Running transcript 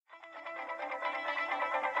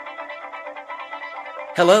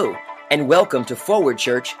Hello, and welcome to Forward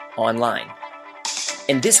Church Online.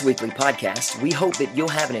 In this weekly podcast, we hope that you'll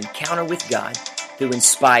have an encounter with God through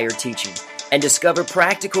inspired teaching and discover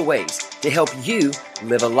practical ways to help you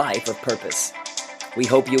live a life of purpose. We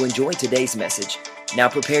hope you'll enjoy today's message. Now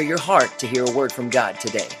prepare your heart to hear a word from God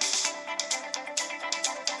today.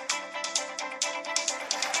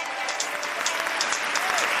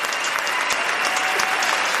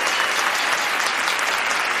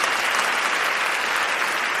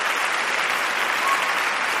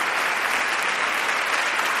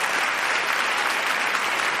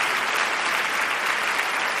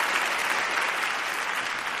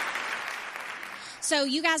 So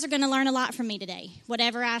you guys are going to learn a lot from me today.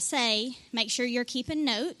 Whatever I say, make sure you're keeping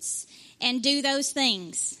notes and do those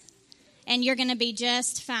things. And you're going to be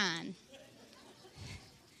just fine.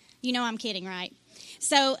 You know I'm kidding, right?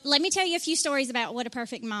 So let me tell you a few stories about what a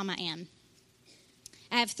perfect mom I am.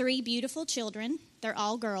 I have 3 beautiful children. They're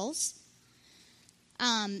all girls.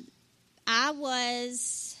 I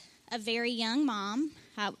was a very young mom.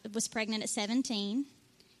 I was pregnant at 17,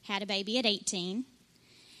 had a baby at 18.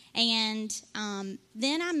 And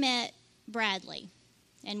then I met Bradley,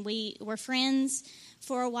 and we were friends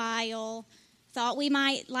for a while, thought we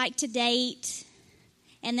might like to date,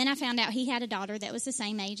 and then I found out he had a daughter that was the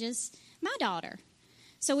same age as my daughter.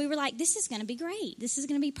 So we were like, this is going to be great. This is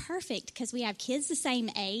going to be perfect because we have kids the same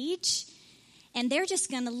age, and they're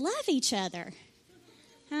just going to love each other.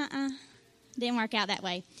 Didn't work out that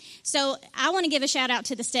way. So I want to give a shout out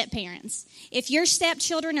to the step-parents. If your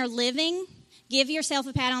stepchildren are living, give yourself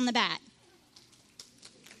a pat on the back.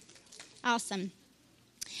 Awesome.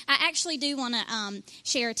 I actually do want to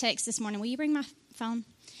share a text this morning. Will you bring my phone?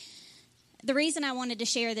 The reason I wanted to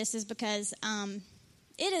share this is because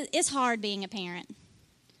it's hard being a parent,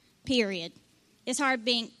 period. It's hard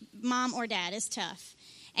being mom or dad. It's tough.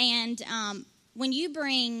 And when you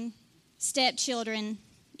bring stepchildren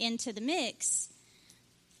into the mix,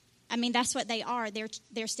 I mean, that's what they are.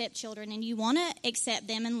 They're stepchildren, and you want to accept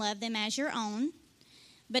them and love them as your own,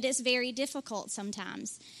 but it's very difficult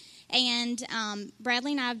sometimes. And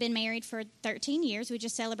Bradley and I have been married for 13 years. We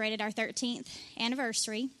just celebrated our 13th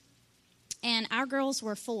anniversary, and our girls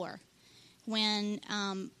were 4 when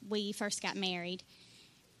we first got married.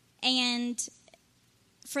 And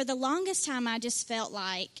for the longest time, I just felt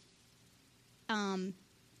like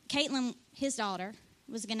Caitlin, his daughter,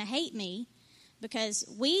 was going to hate me, because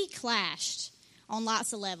we clashed on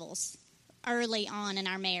lots of levels early on in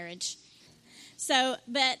our marriage. So,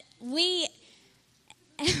 but we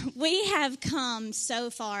have come so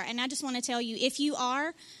far, and I just want to tell you, if you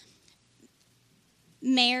are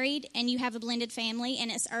married and you have a blended family and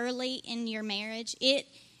it's early in your marriage,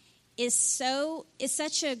 it's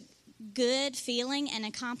such a good feeling and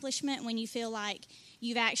accomplishment when you feel like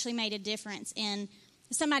you've actually made a difference in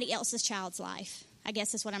somebody else's child's life. I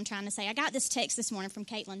guess is what I'm trying to say. I got this text this morning from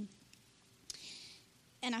Caitlin,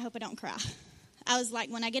 and I hope I don't cry. I was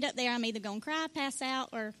like, when I get up there, I'm either going to cry, pass out,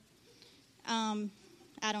 or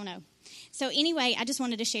I don't know. So anyway, I just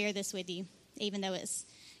wanted to share this with you, even though it's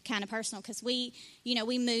kind of personal, because we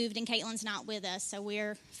moved, and Caitlin's not with us, so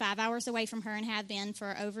we're 5 hours away from her and have been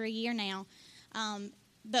for over a year now.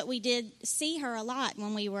 But we did see her a lot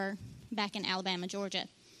when we were back in Alabama, Georgia.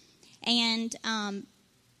 And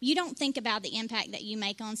you don't think about the impact that you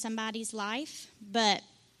make on somebody's life, but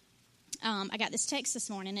I got this text this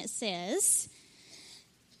morning. It says,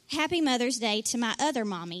 Happy Mother's Day to my other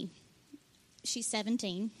mommy. She's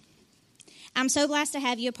 17. I'm so blessed to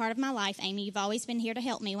have you a part of my life, Amy. You've always been here to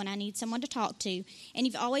help me when I need someone to talk to, and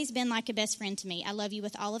you've always been like a best friend to me. I love you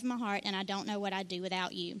with all of my heart, and I don't know what I'd do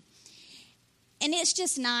without you. And it's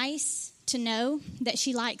just nice to know that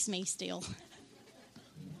she likes me still.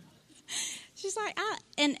 She's like,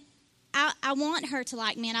 I want her to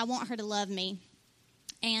like me, and I want her to love me.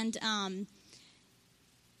 And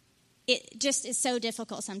it just is so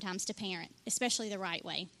difficult sometimes to parent, especially the right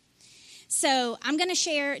way. So I'm going to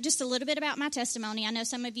share just a little bit about my testimony. I know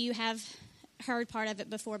some of you have heard part of it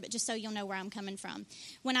before, but just so you'll know where I'm coming from.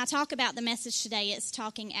 When I talk about the message today, it's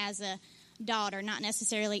talking as a daughter, not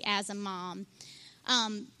necessarily as a mom.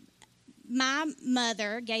 My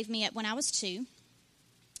mother gave me up when I was 2.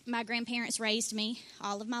 My grandparents raised me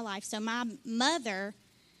all of my life. So my mother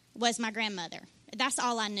was my grandmother. That's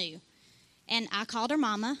all I knew. And I called her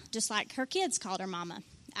mama, just like her kids called her mama.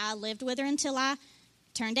 I lived with her until I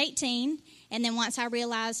turned 18. And then once I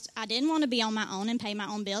realized I didn't want to be on my own and pay my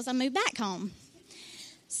own bills, I moved back home.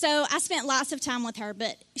 So I spent lots of time with her.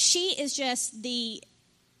 But she is just an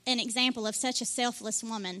example of such a selfless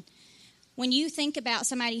woman. When you think about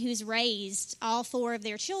somebody who's raised all 4 of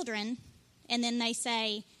their children, and then they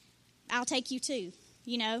say, I'll take you too.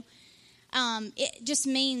 It just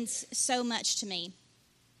means so much to me.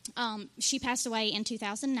 She passed away in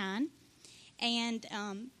 2009, and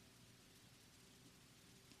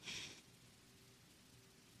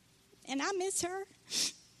I miss her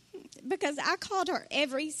because I called her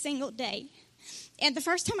every single day. And the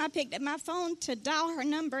first time I picked up my phone to dial her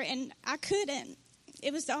number, and I couldn't,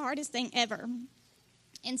 it was the hardest thing ever.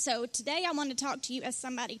 And so today I want to talk to you as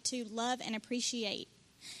somebody to love and appreciate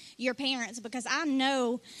your parents, because I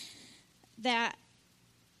know that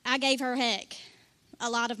I gave her heck a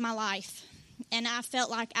lot of my life, and I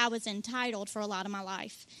felt like I was entitled for a lot of my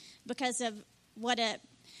life because of what a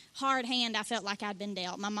hard hand I felt like I'd been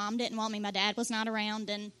dealt. My mom didn't want me. My dad was not around,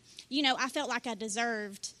 and, I felt like I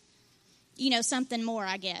deserved, something more,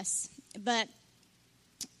 I guess. But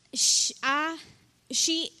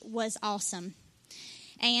she was awesome.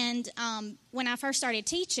 And when I first started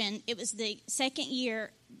teaching, it was the second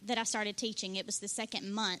year that I started teaching. It was the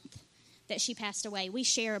second month that she passed away. We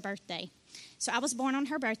share a birthday. So I was born on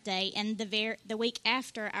her birthday, and the week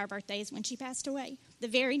after our birthday is when she passed away, the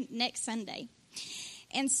very next Sunday.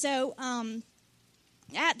 And so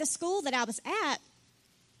at the school that I was at,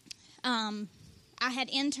 I had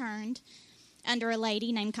interned under a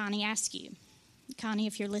lady named Connie Askew. Connie,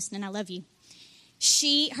 if you're listening, I love you.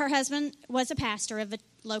 Her husband was a pastor of a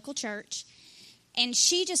local church, and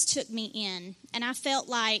she just took me in, and I felt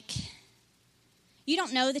like you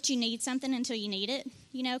don't know that you need something until you need it,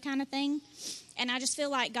 kind of thing. And I just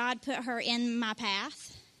feel like God put her in my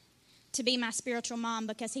path to be my spiritual mom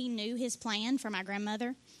because he knew his plan for my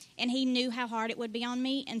grandmother, and he knew how hard it would be on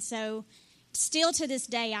me. And so still to this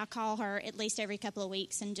day, I call her at least every couple of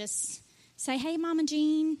weeks and just say, hey, Mama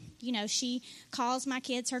Jean. She calls my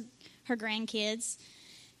kids her grandkids.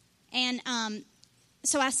 And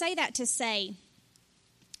so I say that to say,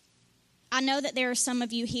 I know that there are some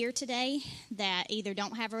of you here today that either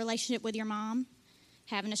don't have a relationship with your mom,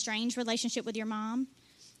 have an estranged relationship with your mom,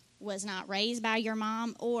 was not raised by your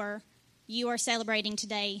mom, or you are celebrating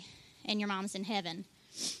today and your mom's in heaven.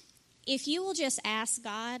 If you will just ask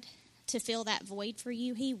God to fill that void for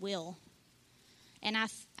you, he will. And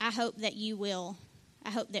I hope that you will.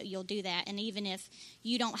 I hope that you'll do that. And even if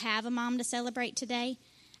you don't have a mom to celebrate today,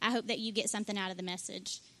 I hope that you get something out of the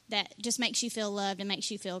message that just makes you feel loved and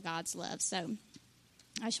makes you feel God's love. So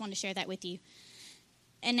I just wanted to share that with you.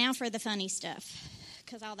 And now for the funny stuff,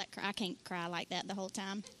 because all that I can't cry like that the whole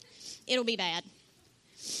time. It'll be bad.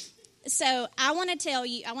 So I want to tell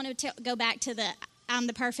you, go back to I'm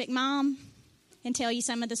the perfect mom and tell you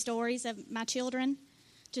some of the stories of my children,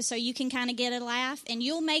 just so you can kind of get a laugh. And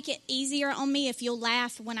you'll make it easier on me if you'll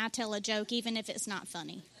laugh when I tell a joke, even if it's not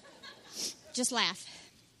funny. Just laugh.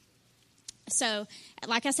 So,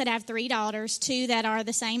 like I said, I have 3 daughters, 2 that are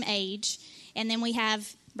the same age. And then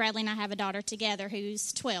Bradley and I have a daughter together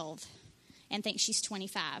who's 12 and thinks she's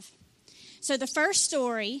 25. So the first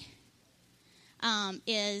story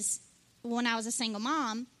is when I was a single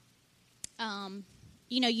mom,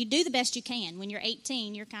 you do the best you can. When you're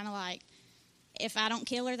 18, you're kind of like, if I don't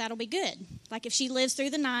kill her, that'll be good. Like if she lives through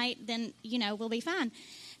the night, then, we'll be fine.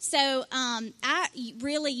 So I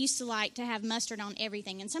really used to like to have mustard on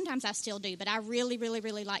everything, and sometimes I still do, but I really, really,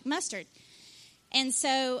 really like mustard. And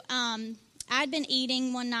so I'd been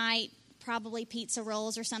eating one night probably pizza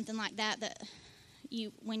rolls or something like that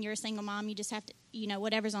when you're a single mom, you just have to,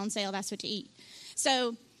 whatever's on sale, that's what you eat.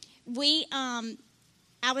 So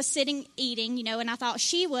I was sitting eating, and I thought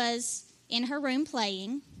she was in her room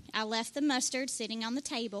playing. I left the mustard sitting on the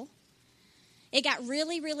table. It got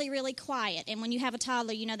really, really, really quiet. And when you have a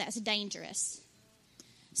toddler, that's dangerous.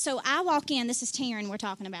 So I walk in. This is Taryn we're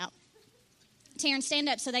talking about. Taryn, stand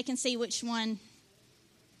up so they can see which one.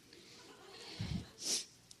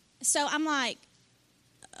 So I'm like,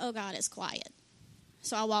 oh, God, it's quiet.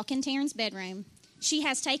 So I walk in Taryn's bedroom. She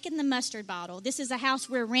has taken the mustard bottle. This is a house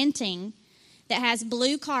we're renting that has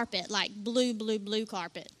blue carpet, like blue, blue, blue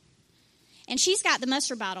carpet. And she's got the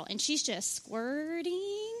mustard bottle, and she's just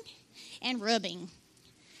squirting and rubbing.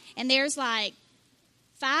 And there's like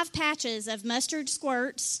 5 patches of mustard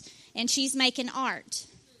squirts, and she's making art.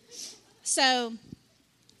 So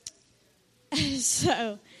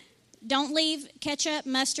don't leave ketchup,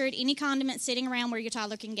 mustard, any condiments sitting around where your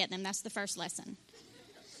toddler can get them. That's the first lesson.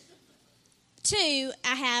 2,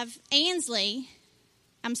 I have Ansley.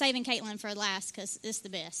 I'm saving Caitlin for last because it's the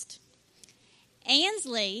best.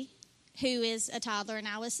 Ansley, who is a toddler, and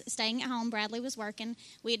I was staying at home. Bradley was working.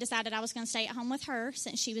 We had decided I was going to stay at home with her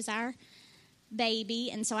since she was our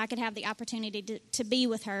baby, and so I could have the opportunity to be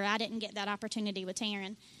with her. I didn't get that opportunity with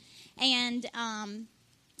Taryn. And, I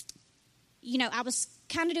was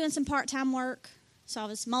kind of doing some part-time work, So I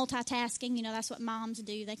was multitasking. You know, that's what moms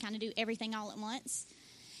do. They kind of do everything all at once.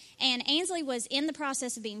 And Ansley was in the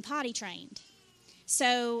process of being potty trained.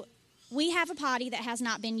 So we have a potty that has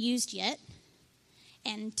not been used yet.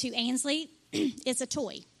 And to Ansley, it's a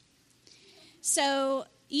toy. So,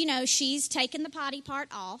 you know, she's taken the potty part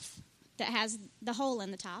off that has the hole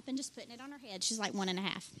in the top and just putting it on her head. She's like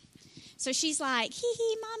 1.5. So she's like,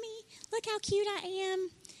 hee, Mommy, look how cute I am,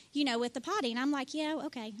 you know, with the potty. And I'm like, yeah,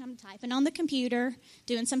 okay. I'm typing on the computer,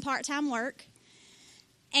 doing some part-time work.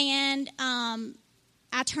 And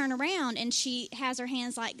I turn around, and she has her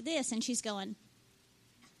hands like this, and she's going.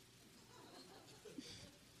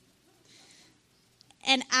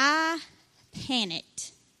 And I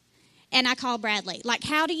panicked. And I called Bradley. Like,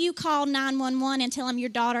 how do you call 911 and tell them your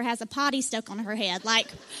daughter has a potty stuck on her head? Like,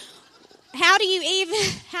 how do you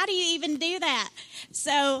even do that?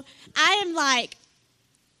 So I am like,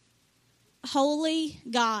 holy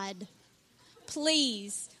God,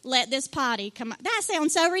 please let this potty come. That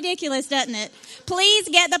sounds so ridiculous, doesn't it? Please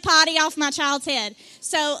get the potty off my child's head.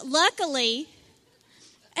 So luckily,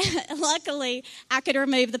 I could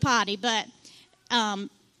remove the potty, but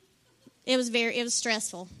it was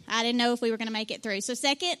stressful. I didn't know if we were going to make it through. So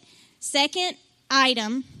second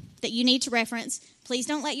item that you need to reference, please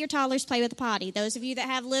don't let your toddlers play with the potty. Those of you that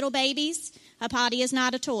have little babies, a potty is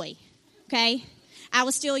not a toy, okay? I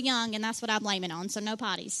was still young, and that's what I blame it on, so no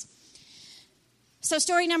potties. So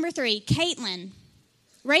story number 3, Caitlin.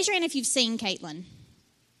 Raise your hand if you've seen Caitlin.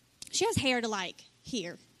 She has hair to, like,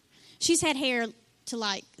 here. She's had hair to,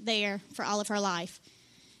 like, there for all of her life.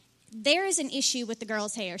 There is an issue with the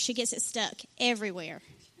girl's hair. She gets it stuck everywhere.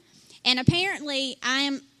 And apparently, I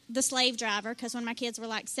am the slave driver, because when my kids were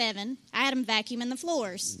like 7, I had them vacuuming the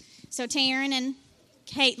floors. So Taryn and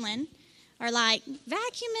Caitlin are like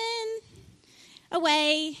vacuuming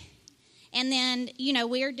away. And then, you know,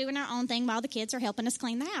 we're doing our own thing while the kids are helping us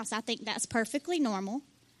clean the house. I think that's perfectly normal.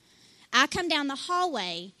 I come down the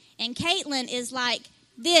hallway, and Caitlin is like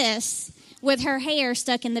this with her hair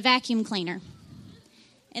stuck in the vacuum cleaner.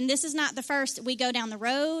 And this is not the first. We go down the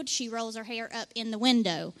road, she rolls her hair up in the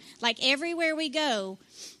window. Like everywhere we go,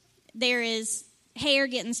 there is hair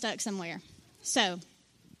getting stuck somewhere. So,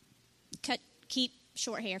 keep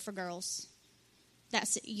short hair for girls.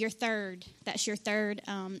 That's your third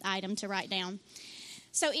item to write down.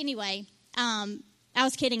 So anyway, I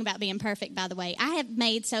was kidding about being perfect, by the way. I have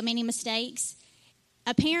made so many mistakes.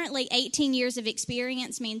 Apparently, 18 years of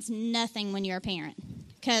experience means nothing when you're a parent,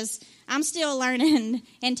 because I'm still learning,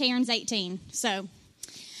 and Taryn's 18. So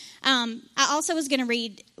I also was going to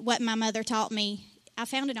read what my mother taught me. I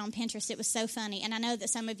found it on Pinterest. It was so funny, and I know that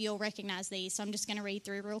some of you will recognize these, so I'm just going to read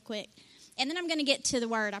through real quick. And then I'm going to get to the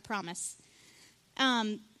word, I promise.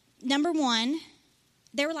 Number 1,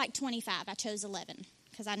 there were like 25. I chose 11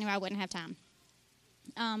 because I knew I wouldn't have time.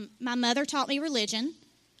 My mother taught me religion.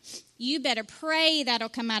 You better pray that'll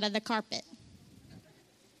come out of the carpet.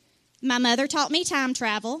 My mother taught me time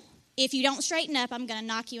travel. If you don't straighten up, I'm going to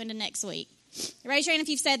knock you into next week. Raise your hand if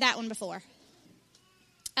you've said that one before.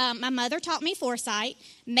 My mother taught me foresight.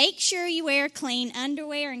 Make sure you wear clean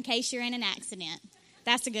underwear in case you're in an accident.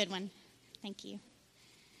 That's a good one. Thank you.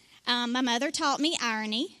 My mother taught me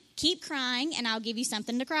irony. Keep crying, and I'll give you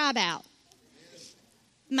something to cry about.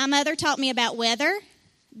 My mother taught me about weather.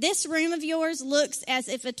 This room of yours looks as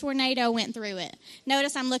if a tornado went through it.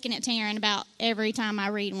 Notice I'm looking at Taryn about every time I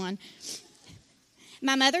read one.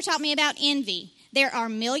 My mother taught me about envy. There are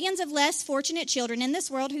millions of less fortunate children in this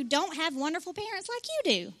world who don't have wonderful parents like you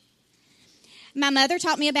do. My mother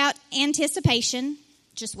taught me about anticipation.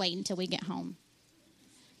 Just wait until we get home.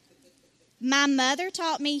 My mother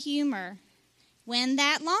taught me humor. When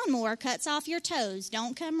that lawnmower cuts off your toes,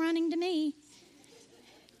 don't come running to me.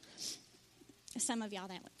 Some of y'all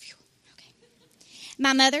that went, phew, okay.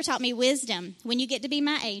 My mother taught me wisdom. When you get to be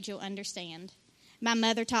my age, you'll understand. My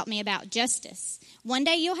mother taught me about justice. One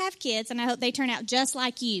day you'll have kids, and I hope they turn out just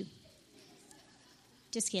like you.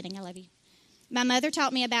 Just kidding, I love you. My mother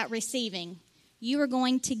taught me about receiving. You are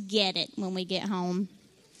going to get it when we get home.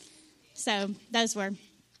 So those were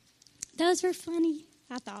funny.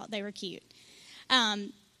 I thought they were cute.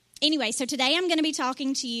 Anyway, so today I'm going to be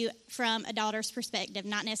talking to you from a daughter's perspective,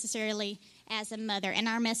 not necessarily as a mother. And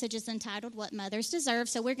our message is entitled, What Mothers Deserve.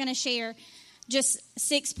 So we're going to share just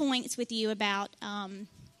 6 points with you about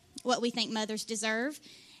what we think mothers deserve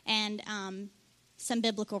and some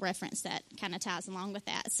biblical reference that kind of ties along with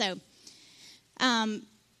that. So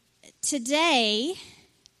today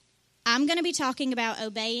I'm going to be talking about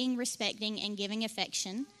obeying, respecting, and giving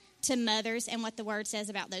affection to mothers and what the word says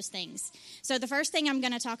about those things. So the first thing I'm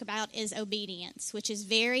going to talk about is obedience, which is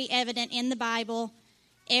very evident in the Bible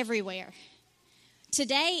everywhere.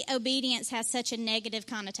 Today, obedience has such a negative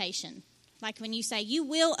connotation. Like when you say, you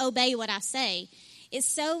will obey what I say, it's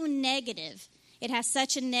so negative. It has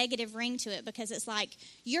such a negative ring to it because it's like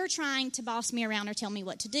you're trying to boss me around or tell me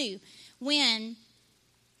what to do. When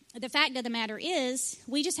the fact of the matter is,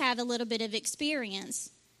 we just have a little bit of experience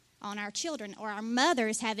on our children, or our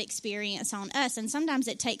mothers have experience on us. And sometimes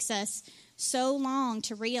it takes us so long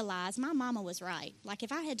to realize my mama was right. Like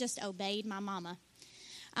if I had just obeyed my mama.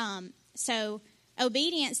 So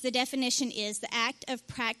obedience, the definition is the act of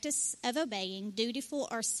practice of obeying, dutiful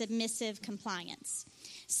or submissive compliance.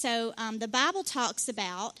 So the Bible talks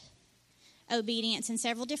about obedience in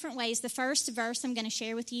several different ways. The first verse I'm going to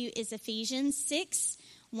share with you is Ephesians 6,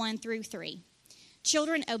 1 through 3.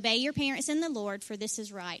 Children, obey your parents in the Lord, for this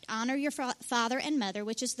is right. Honor your father and mother,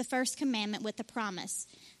 which is the first commandment with the promise,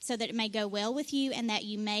 so that it may go well with you and that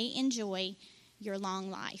you may enjoy your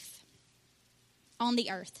long life on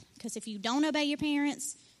the earth. Because if you don't obey your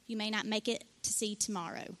parents, you may not make it to see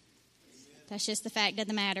tomorrow. That's just the fact of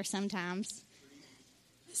the matter sometimes.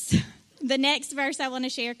 So, the next verse I want to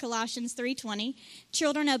share, Colossians 3:20.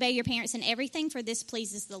 Children, obey your parents in everything, for this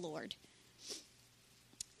pleases the Lord.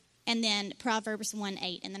 And then Proverbs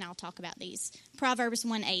 1:8, and then I'll talk about these. Proverbs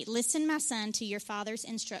 1:8. Listen, my son, to your father's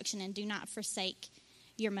instruction, and do not forsake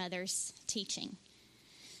your mother's teaching.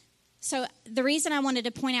 So the reason I wanted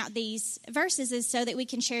to point out these verses is so that we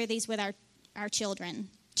can share these with our children.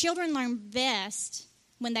 Children learn best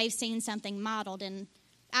when they've seen something modeled, and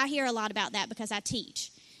I hear a lot about that because I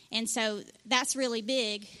teach. And so that's really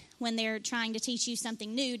big when they're trying to teach you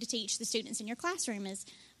something new to teach the students in your classroom is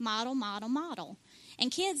model, model, model.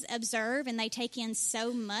 And kids observe and they take in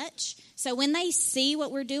so much. So when they see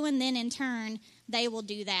what we're doing, then in turn, they will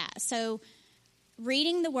do that. So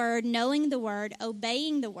reading the word, knowing the word,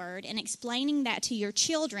 obeying the word, and explaining that to your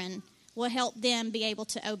children will help them be able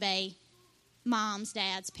to obey moms,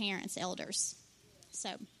 dads, parents, elders.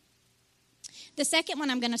 So the second one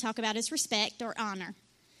I'm going to talk about is respect or honor.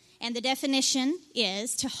 And the definition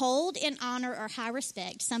is to hold in honor or high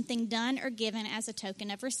respect something done or given as a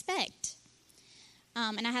token of respect.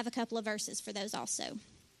 And I have a couple of verses for those also.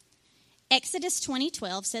 Exodus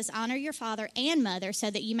 20:12 says, honor your father and mother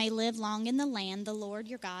so that you may live long in the land the Lord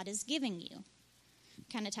your God is giving you.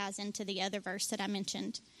 Kind of ties into the other verse that I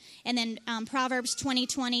mentioned. And then Proverbs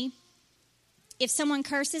 20:20, if someone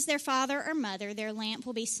curses their father or mother, their lamp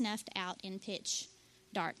will be snuffed out in pitch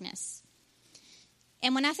darkness.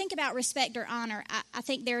 And when I think about respect or honor, I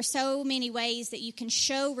think there are so many ways that you can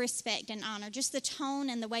show respect and honor. Just the tone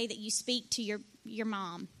and the way that you speak to your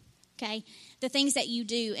mom, okay? The things that you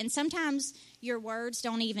do. And sometimes your words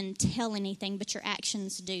don't even tell anything, but your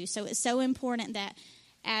actions do. So it's so important that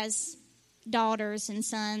as daughters and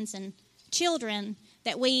sons and children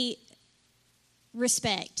that we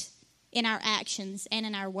respect in our actions and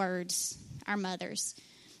in our words our mothers.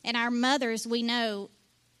 And our mothers, we know,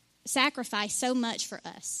 sacrifice so much for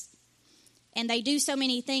us. And they do so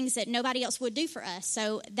many things that nobody else would do for us.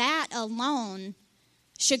 So that alone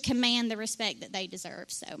should command the respect that they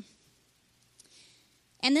deserve. So,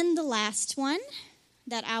 and then the last one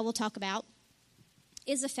that I will talk about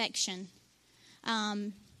is affection.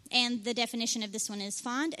 And the definition of this one is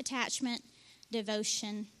fond attachment,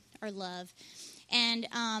 devotion, or love. And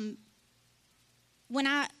when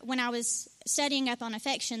I was studying up on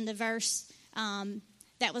affection, the verse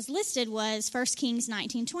that was listed was 1 Kings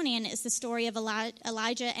 19:20, and it's the story of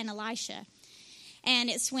Elijah and Elisha.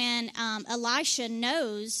 And it's when Elisha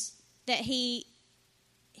knows that he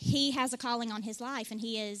has a calling on his life, and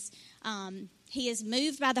he is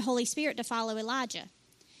moved by the Holy Spirit to follow Elijah.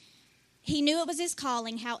 He knew it was his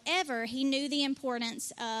calling. However, he knew the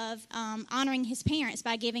importance of honoring his parents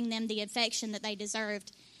by giving them the affection that they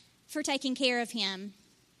deserved for taking care of him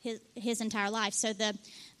his entire life. So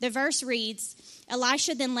the verse reads,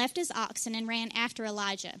 Elisha then left his oxen and ran after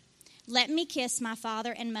Elijah. Let me kiss my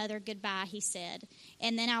father and mother goodbye, he said,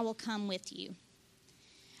 and then I will come with you.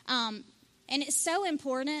 And it's so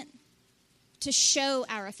important to show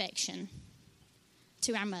our affection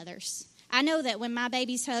to our mothers. I know that when my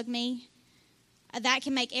babies hug me, that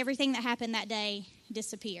can make everything that happened that day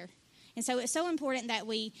disappear. And so it's so important that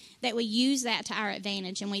we use that to our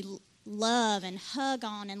advantage, and we love and hug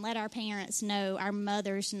on and let our parents know, our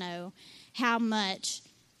mothers know, how much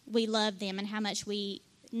we love them and how much we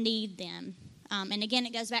need them. And again,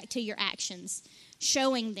 it goes back to your actions,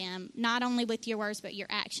 showing them, not only with your words, but your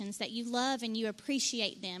actions, that you love and you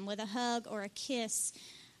appreciate them with a hug or a kiss,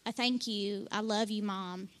 a thank you, I love you,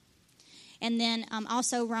 Mom. And then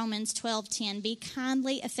also Romans 12:10, be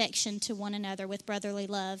kindly affectioned to one another with brotherly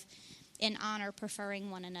love, in honor, preferring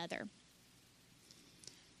one another.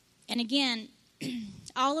 And again,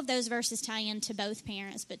 all of those verses tie into both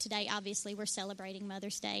parents, but today, obviously, we're celebrating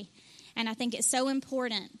Mother's Day. And I think it's so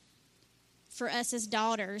important for us as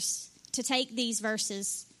daughters to take these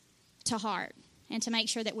verses to heart and to make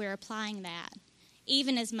sure that we're applying that,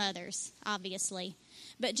 even as mothers, obviously.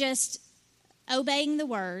 But just obeying the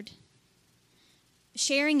word,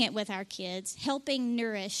 sharing it with our kids, helping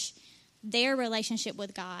nourish their relationship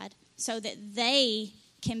with God so that they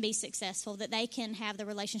can be successful, that they can have the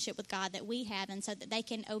relationship with God that we have, and so that they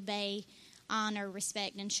can obey, honor,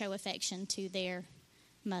 respect, and show affection to their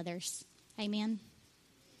mothers. Amen.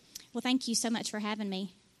 Well, thank you so much for having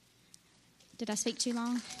me. Did I speak too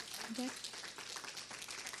long? Okay.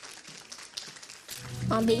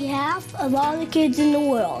 On behalf of all the kids in the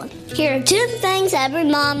world, here are 2 things every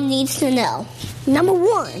mom needs to know. Number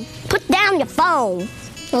 1, put down your phone,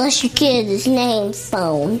 unless your kid is named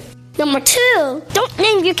Phone. Number 2, don't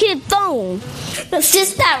name your kid Phone. That's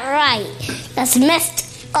just not right. That's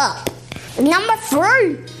messed up. Number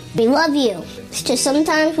 3, we love you. It's just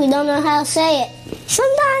sometimes we don't know how to say it.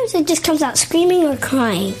 Sometimes it just comes out screaming or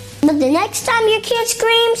crying. But the next time your kid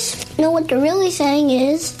screams, know what they're really saying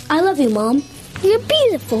is, I love you, Mom. You're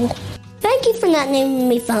beautiful. Thank you for not naming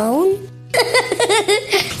me Phone.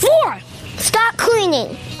 4, stop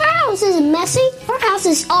cleaning. Our house isn't messy. Our house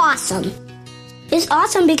is awesome. It's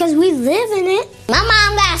awesome because we live in it. My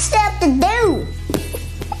mom got stuff to do.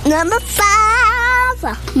 Number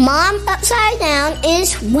 5, Mom upside down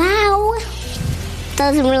is wow.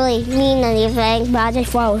 Doesn't really mean anything, but I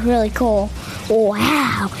just thought it was really cool.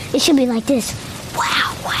 Wow. It should be like this.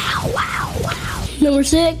 Wow, wow, wow, wow. Number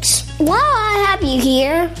 6, while I have you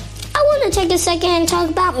here, I want to take a second and talk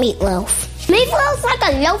about meatloaf. Meatloaf's like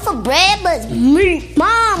a loaf of bread, but it's meat.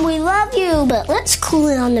 Mom, we love you, but let's cool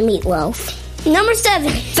it on the meatloaf. Number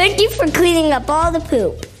 7, thank you for cleaning up all the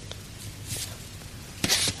poop.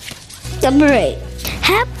 Number 8,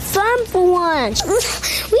 have fun for once. We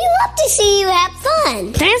love to see you have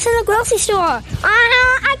fun. Dance in the grocery store.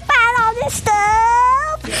 I bought all this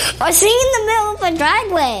stuff. Or sing in the middle of a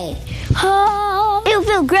driveway. Oh, it'll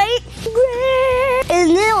feel great.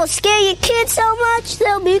 And it'll scare your kids so much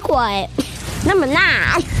they'll be quiet. Number 9,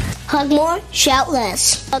 hug more, shout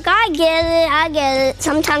less. Look, I get it.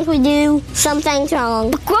 Sometimes we do some things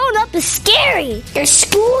wrong. But growing up is scary. There's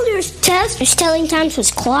school, there's tests, there's telling times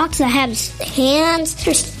with clocks that have hands,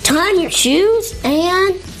 there's tying your shoes,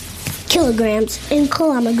 and kilograms and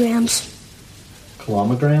kilograms.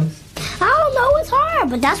 Kilograms? I don't know, it's hard,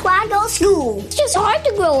 but that's why I go to school. It's just hard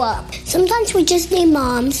to grow up. Sometimes we just need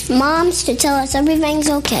moms to tell us everything's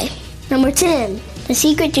okay. Number 10, the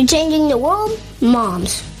secret to changing the world,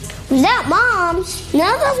 moms. Without moms,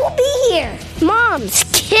 none of us will be here. Moms,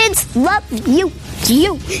 kids love you,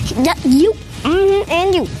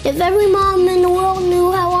 and you. If every mom in the world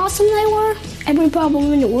knew how awesome they were, every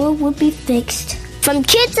problem in the world would be fixed. From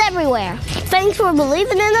kids everywhere, thanks for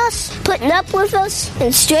believing in us, putting up with us,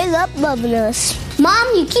 and straight up loving us.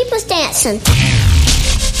 Mom, you keep us dancing.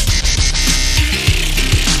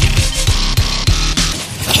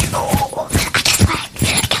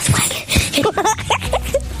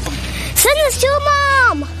 Send this to a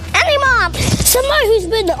mom, any mom, somebody who's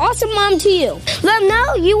been an awesome mom to you. Let them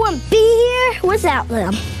know you wouldn't be here without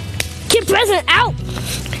them. Get present out.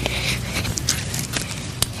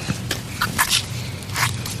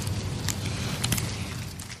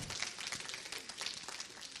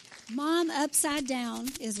 Mom upside down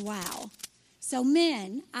is wow. So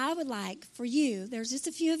men, I would like for you, there's just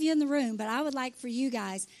a few of you in the room, but I would like for you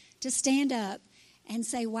guys to stand up and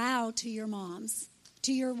say wow to your moms,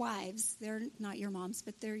 to your wives. They're not your moms,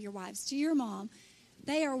 but they're your wives. To your mom,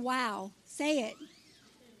 they are wow. Say it.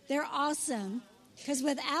 They're awesome. Because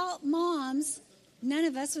without moms, none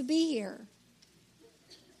of us would be here.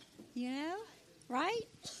 You know, right?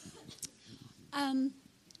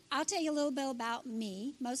 I'll tell you a little bit about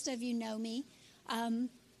me. Most of you know me.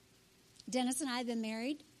 Dennis and I have been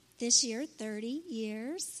married this year 30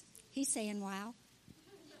 years. He's saying wow.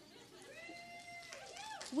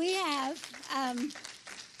 We have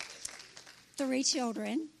 3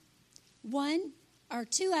 children. 2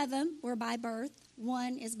 of them were by birth.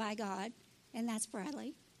 1 is by God, and that's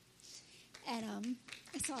Bradley. And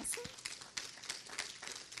it's awesome.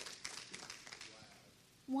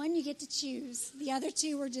 1 you get to choose. The other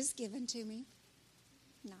 2 were just given to me.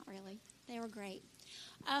 Not really. They were great.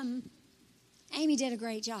 Amy did a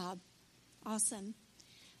great job. Awesome.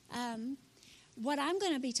 What I'm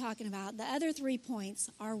going to be talking about, the other 3 points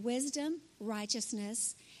are wisdom,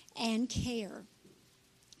 righteousness, and care.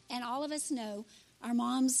 And all of us know our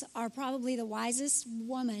moms are probably the wisest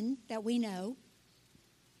woman that we know.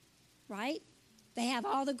 Right? They have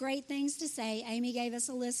all the great things to say. Amy gave us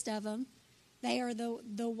a list of them. They are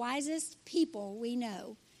the wisest people we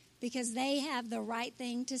know because they have the right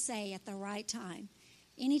thing to say at the right time.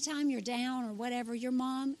 Anytime you're down or whatever, your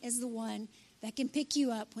mom is the one that can pick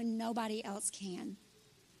you up when nobody else can.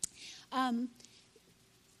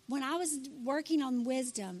 When I was working on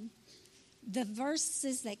wisdom, the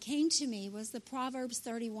verses that came to me was the Proverbs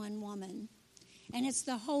 31 woman. And it's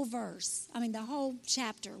the whole verse. The whole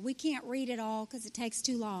chapter. We can't read it all because it takes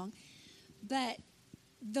too long. But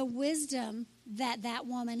the wisdom that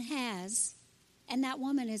woman has, and that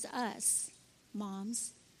woman is us,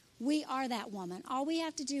 moms. We are that woman. All we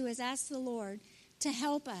have to do is ask the Lord to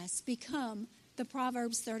help us become the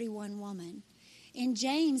Proverbs 31 woman. In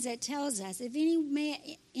James, it tells us, if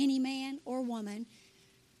any man or woman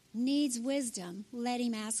needs wisdom, let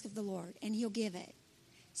him ask of the Lord, and he'll give it.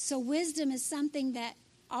 So wisdom is something that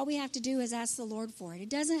all we have to do is ask the Lord for it. It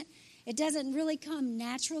doesn't really come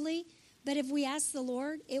naturally, but if we ask the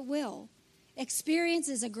Lord, it will. Experience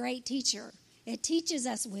is a great teacher. It teaches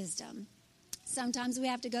us wisdom. Sometimes we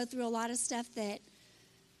have to go through a lot of stuff that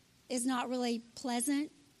is not really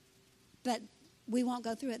pleasant, but we won't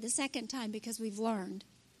go through it the second time because we've learned.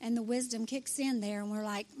 And the wisdom kicks in there, and we're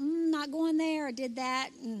like, not going there. I did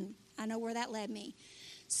that, and I know where that led me.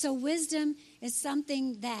 So wisdom is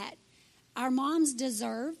something that our moms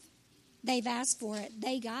deserve. They've asked for it.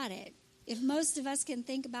 They got it. If most of us can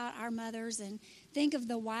think about our mothers and think of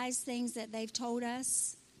the wise things that they've told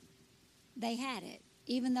us, they had it.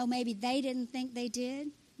 Even though maybe they didn't think they did,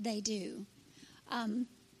 they do. And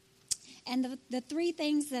the three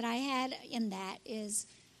things that I had in that is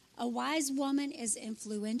a wise woman is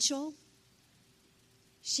influential.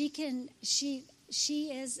 She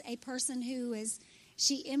is a person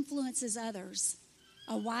she influences others.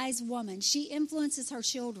 A wise woman. She influences her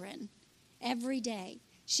children every day.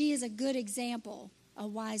 She is a good example, a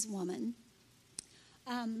wise woman.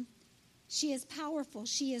 She is powerful.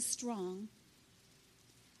 She is strong.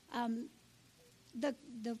 The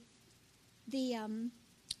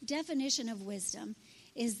definition of wisdom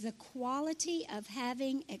is the quality of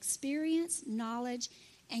having experience, knowledge,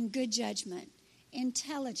 and good judgment,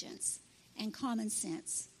 intelligence, and common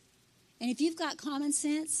sense. And if you've got common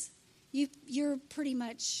sense, you're pretty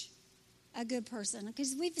much a good person.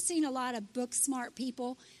 Because we've seen a lot of book smart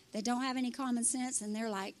people that don't have any common sense, and they're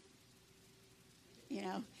like,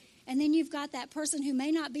 And then you've got that person who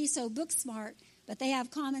may not be so book smart, but they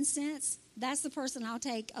have common sense. That's the person I'll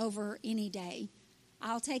take over any day.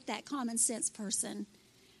 I'll take that common sense person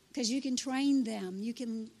because you can train them. You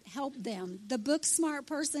can help them. The book smart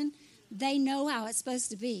person, they know how it's supposed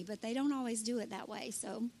to be, but they don't always do it that way.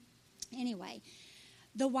 So anyway,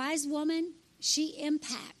 the wise woman, she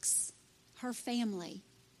impacts her family.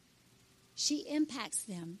 She impacts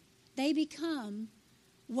them. They become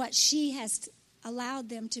what she has allowed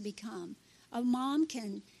them to become. A mom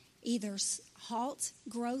can either halt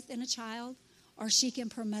growth in a child or she can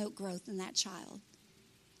promote growth in that child.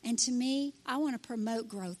 And to me, I want to promote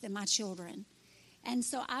growth in my children. And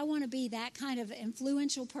so I want to be that kind of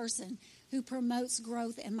influential person who promotes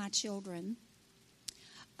growth in my children.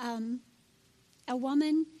 A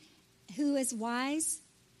woman who is wise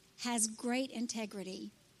has great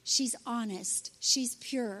integrity. She's honest. She's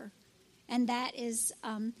pure. And that is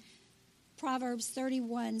Proverbs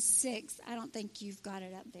 31:6. I don't think you've got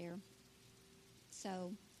it up there.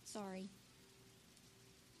 So, sorry.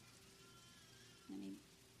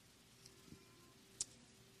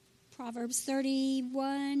 Proverbs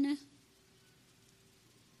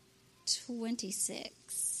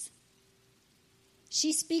 31:26.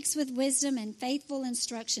 She speaks with wisdom, and faithful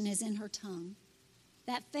instruction is in her tongue.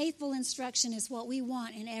 That faithful instruction is what we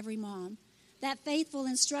want in every mom. That faithful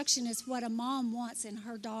instruction is what a mom wants in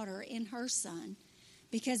her daughter, in her son.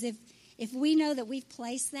 Because if we know that we've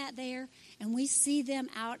placed that there and we see them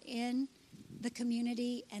out in the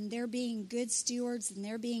community and they're being good stewards and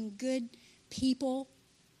they're being good people,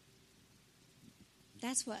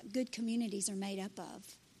 that's what good communities are made up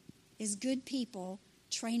of, is good people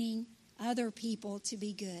training other people to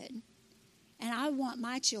be good. And I want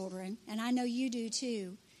my children, and I know you do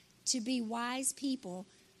too, to be wise people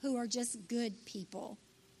who are just good people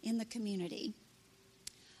in the community.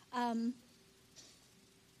 The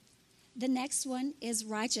next one is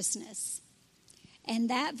righteousness. And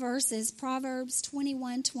that verse is Proverbs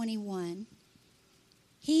 21:21.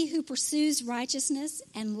 He who pursues righteousness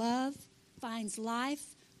and love finds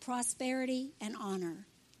life, prosperity, and honor.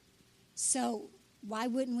 So why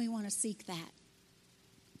wouldn't we want to seek that?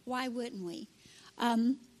 Why wouldn't we?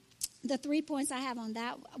 The 3 points I have on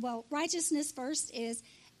that, rigrighteousness first is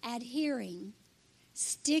adhering,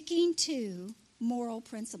 sticking to moral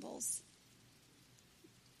principles.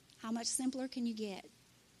 How much simpler can you get?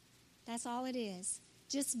 That's all it is.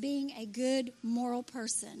 Just being a good moral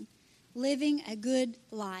person, living a good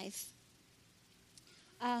life.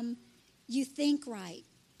 You think right.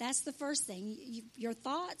 That's the first thing. Your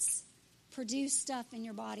thoughts produce stuff in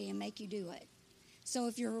your body and make you do it. So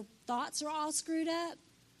if your thoughts are all screwed up,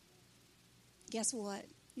 guess what?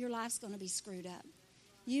 Your life's going to be screwed up.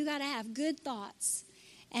 You got to have good thoughts.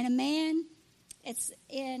 And a man, it's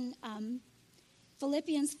in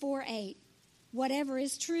Philippians 4:8. Whatever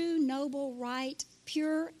is true, noble, right,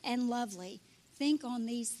 pure, and lovely, think on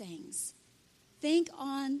these things. Think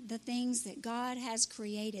on the things that God has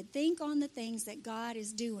created. Think on the things that God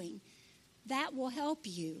is doing. That will help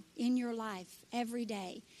you in your life every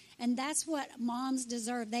day. And that's what moms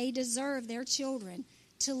deserve. They deserve their children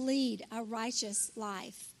to lead a righteous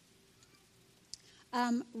life.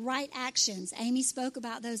 Right actions. Amy spoke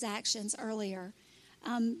about those actions earlier.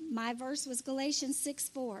 My verse was Galatians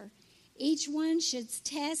 6:4. Each one should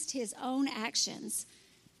test his own actions.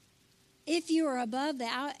 If you are above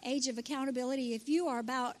the age of accountability, if you are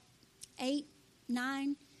about 8,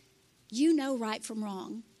 9, you know right from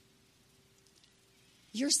wrong.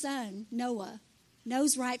 Your son, Noah,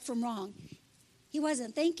 knows right from wrong. He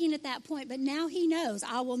wasn't thinking at that point, but now he knows,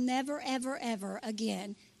 I will never, ever, ever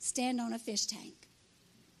again stand on a fish tank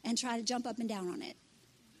and try to jump up and down on it.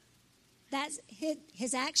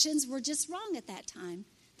 His actions were just wrong at that time.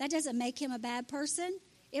 That doesn't make him a bad person.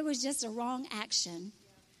 It was just a wrong action.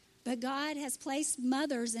 But God has placed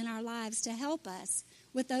mothers in our lives to help us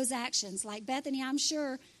with those actions. Like Bethany, I'm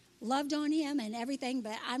sure, loved on him and everything,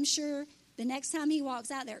 but I'm sure the next time he walks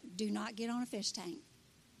out there, do not get on a fish tank.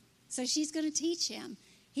 So she's going to teach him.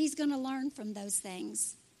 He's going to learn from those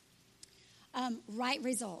things. Right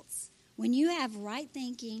results. When you have right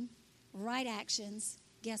thinking, right actions,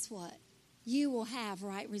 guess what? You will have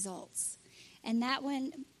right results. And that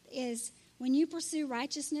one is when you pursue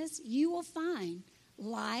righteousness, you will find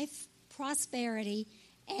life, prosperity,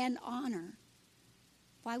 and honor.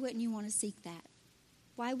 Why wouldn't you want to seek that?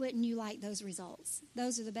 Why wouldn't you like those results?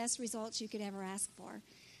 Those are the best results you could ever ask for.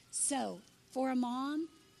 So, for a mom,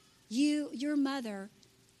 your mother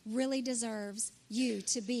really deserves you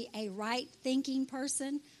to be a right-thinking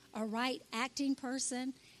person, a right-acting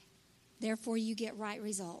person. Therefore, you get right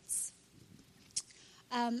results.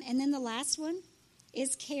 And then the last one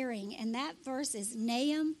is caring. And that verse is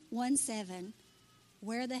Nahum 1:7.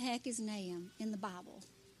 Where the heck is Nahum in the Bible?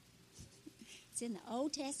 It's in the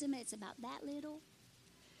Old Testament. It's about that little.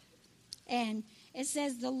 And it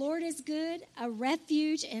says, the Lord is good, a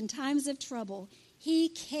refuge in times of trouble. He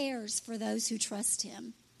cares for those who trust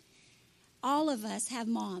him. All of us have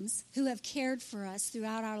moms who have cared for us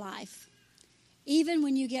throughout our life. Even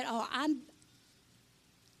when you get, I'm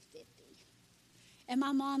 50, and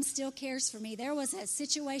my mom still cares for me. There was a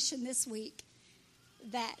situation this week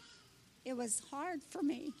that it was hard for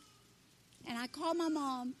me. And I called my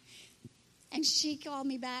mom, and she called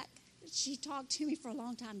me back. She talked to me for a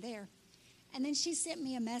long time there. And then she sent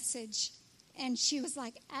me a message, and she was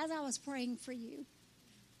like, as I was praying for you,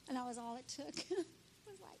 and that was all it took. It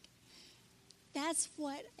was like, that's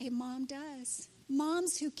what a mom does.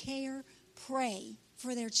 Moms who care pray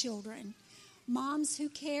for their children. Moms who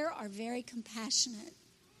care are very compassionate,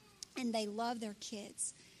 and they love their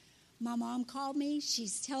kids. My mom called me. She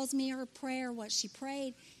tells me her prayer, what she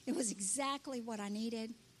prayed. It was exactly what I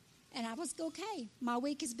needed. And I was okay. My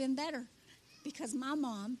week has been better because my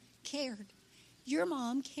mom cared. Your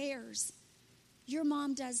mom cares. Your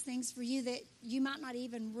mom does things for you that you might not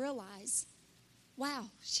even realize. Wow,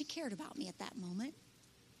 she cared about me at that moment.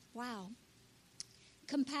 Wow.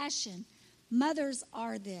 Compassion. Mothers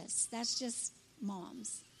are this. That's just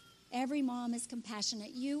moms. Every mom is compassionate.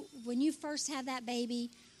 When you first have that baby,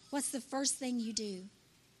 what's the first thing you do?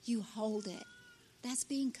 You hold it. That's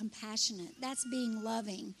being compassionate. That's being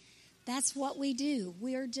loving. That's what we do.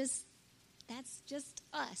 That's just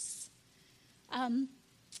us.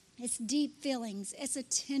 It's deep feelings. It's a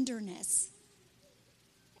tenderness.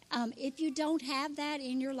 If you don't have that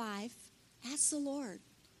in your life, ask the Lord.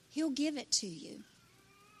 He'll give it to you.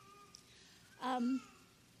 An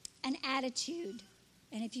attitude.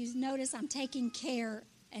 And if you notice, I'm taking care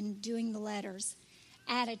and doing the letters.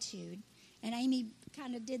 Attitude. And Amy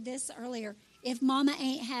kind of did this earlier. If mama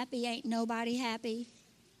ain't happy, ain't nobody happy.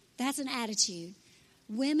 That's an attitude.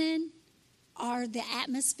 Women are the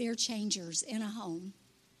atmosphere changers in a home.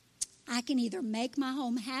 I can either make my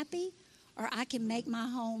home happy or I can make my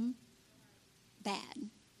home bad.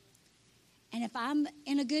 And if I'm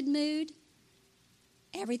in a good mood,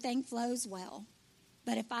 everything flows well.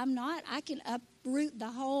 But if I'm not, I can uproot the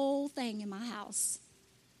whole thing in my house.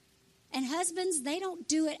 And husbands, they don't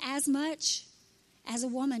do it as much as a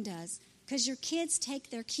woman does, because your kids take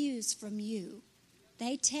their cues from you.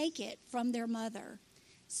 They take it from their mother.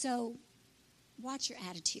 So watch your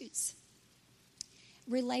attitudes.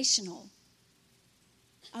 Relational.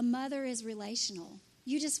 A mother is relational.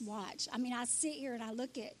 You just watch. I mean, I sit here and I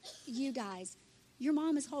look at you guys. Your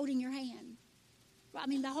mom is holding your hand. I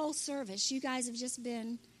mean, the whole service, you guys have just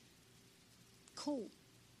been cool.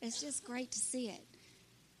 It's just great to see it.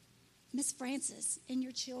 Miss Francis and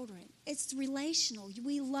your children. It's relational.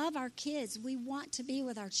 We love our kids. We want to be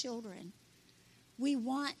with our children. We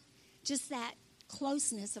want just that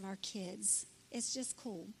closeness of our kids. It's just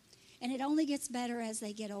cool. And it only gets better as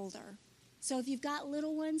they get older. So if you've got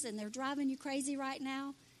little ones and they're driving you crazy right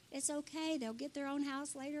now, it's okay. They'll get their own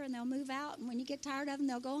house later and they'll move out. And when you get tired of them,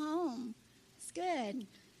 they'll go home. It's good.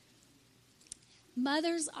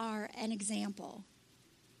 Mothers are an example.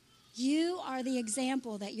 You are the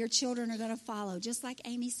example that your children are going to follow, just like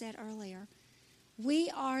Amy said earlier. We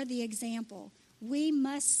are the example. We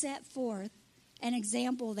must set forth an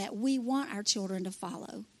example that we want our children to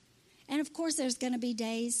follow. And, of course, there's going to be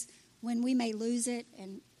days when we may lose it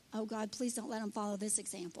and, oh, God, please don't let them follow this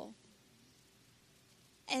example.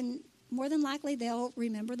 And more than likely, they'll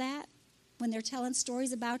remember that. When they're telling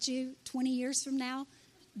stories about you 20 years from now,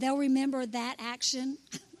 they'll remember that action.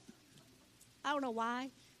 I don't know why,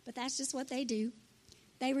 but that's just what they do.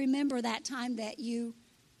 They remember that time that you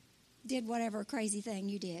did whatever crazy thing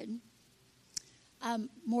you did.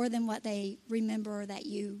 More than what they remember that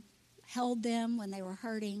you held them when they were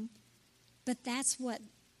hurting. But that's what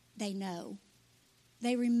they know.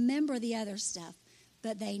 They remember the other stuff,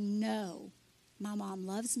 but they know my mom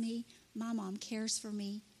loves me. My mom cares for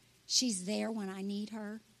me. She's there when I need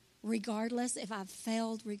her, regardless if I've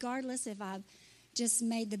failed, regardless if I've just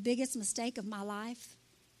made the biggest mistake of my life.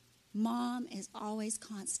 Mom is always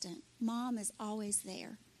constant. Mom is always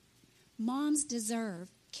there. Moms deserve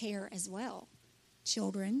care as well.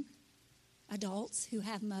 Children, adults who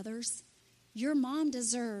have mothers, your mom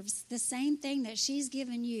deserves the same thing that she's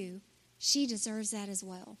given you. She deserves that as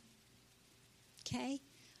well. Okay?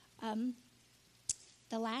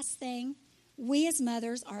 The last thing, we as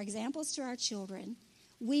mothers are examples to our children.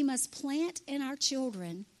 We must plant in our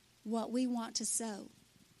children what we want to sow.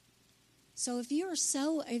 So if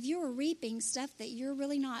you're reaping stuff that you're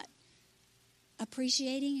really not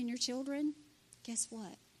appreciating in your children, guess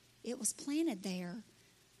what? It was planted there.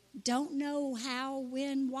 Don't know how,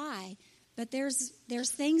 when, why, but there's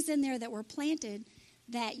things in there that were planted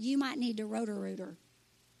that you might need to rotor-rooter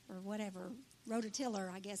or whatever.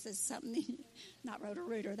 Rototiller, I guess, is something. Not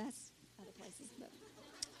rotor-rooter, that's other places. But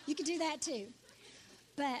you could do that too.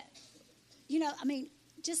 But,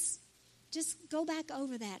 just go back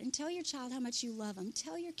over that and tell your child how much you love them.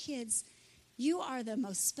 Tell your kids, you are the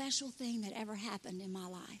most special thing that ever happened in my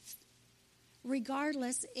life.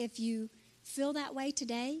 Regardless if you feel that way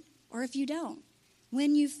today or if you don't.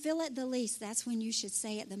 When you feel it the least, that's when you should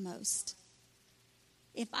say it the most.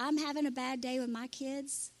 If I'm having a bad day with my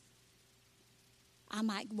kids, I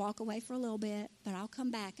might walk away for a little bit, but I'll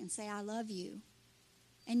come back and say, I love you.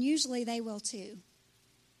 And usually they will too.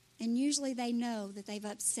 And usually they know that they've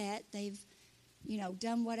upset, they've,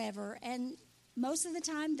 done whatever. And most of the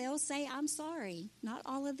time they'll say, I'm sorry. Not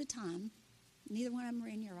all of the time. Neither one of them are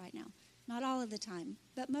in here right now. Not all of the time.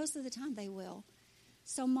 But most of the time they will.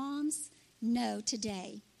 So moms, know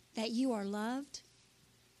today that you are loved.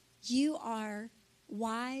 You are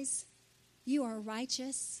wise. You are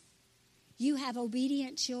righteous. You have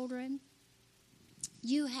obedient children.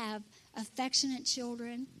 You have affectionate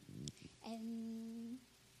children and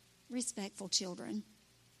respectful children.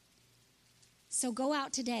 So go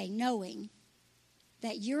out today knowing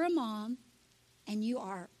that you're a mom and you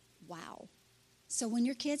are wow. So when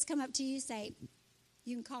your kids come up to you, say,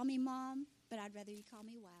 you can call me mom, but I'd rather you call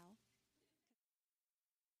me wow.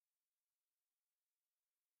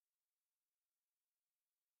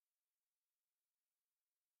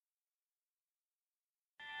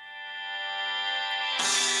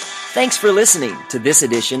 Thanks for listening to this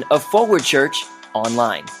edition of Forward Church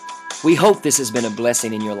Online. We hope this has been a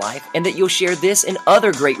blessing in your life and that you'll share this and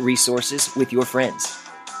other great resources with your friends.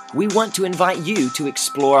 We want to invite you to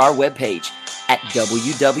explore our webpage at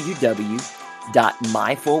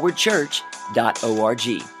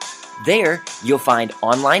www.myforwardchurch.org. There, you'll find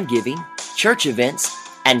online giving, church events,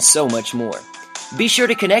 and so much more. Be sure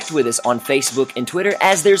to connect with us on Facebook and Twitter,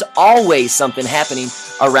 as there's always something happening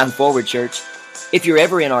around Forward Church. If you're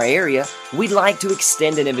ever in our area, we'd like to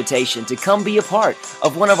extend an invitation to come be a part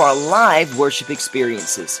of one of our live worship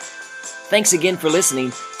experiences. Thanks again for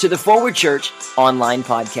listening to the Forward Church online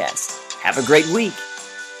podcast. Have a great week.